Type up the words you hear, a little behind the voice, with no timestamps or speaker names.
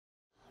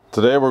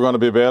Today we're going to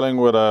be baling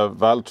with a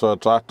Valtra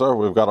tractor.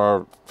 We've got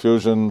our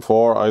Fusion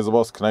 4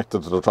 ISOBUS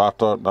connected to the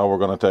tractor. Now we're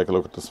going to take a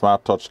look at the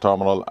SmartTouch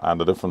terminal and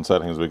the different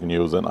settings we can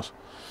use in it.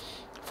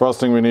 First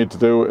thing we need to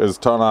do is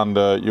turn on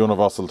the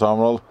universal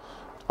terminal.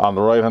 On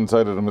the right hand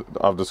side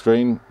of the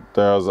screen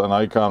there's an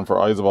icon for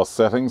ISOBUS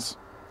settings.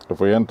 If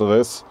we enter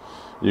this,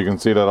 you can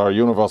see that our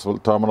universal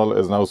terminal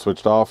is now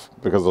switched off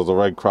because there's a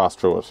red cross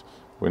through it.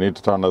 We need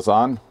to turn this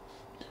on.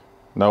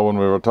 Now when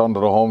we return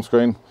to the home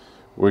screen,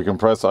 we can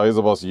press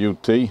ISOBUS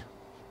UT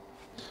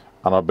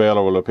and our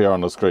baler will appear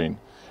on the screen.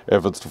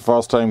 If it's the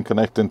first time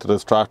connecting to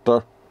this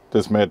tractor,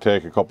 this may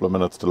take a couple of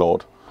minutes to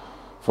load.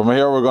 From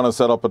here we're going to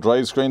set up a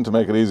drive screen to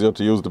make it easier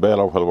to use the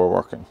baler while we're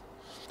working.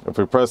 If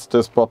we press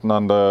this button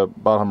on the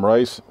bottom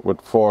right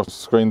with 4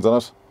 screens on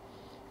it,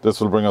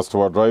 this will bring us to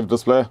our drive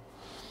display.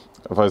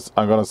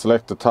 I'm going to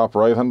select the top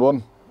right hand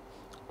one.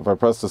 If I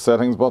press the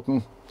settings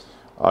button,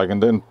 I can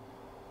then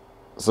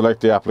select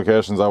the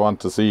applications I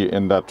want to see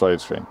in that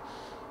drive screen.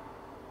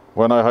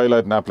 When I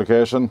highlight an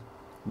application,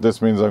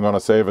 this means I'm going to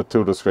save it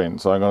to the screen.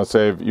 So I'm going to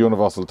save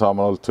Universal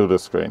Terminal to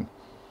this screen.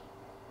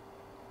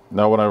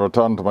 Now when I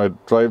return to my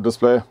drive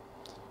display,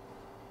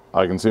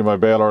 I can see my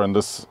baler in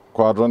this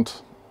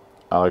quadrant,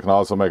 and I can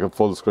also make it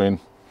full screen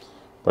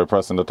by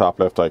pressing the top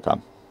left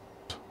icon.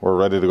 We're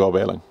ready to go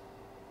baling.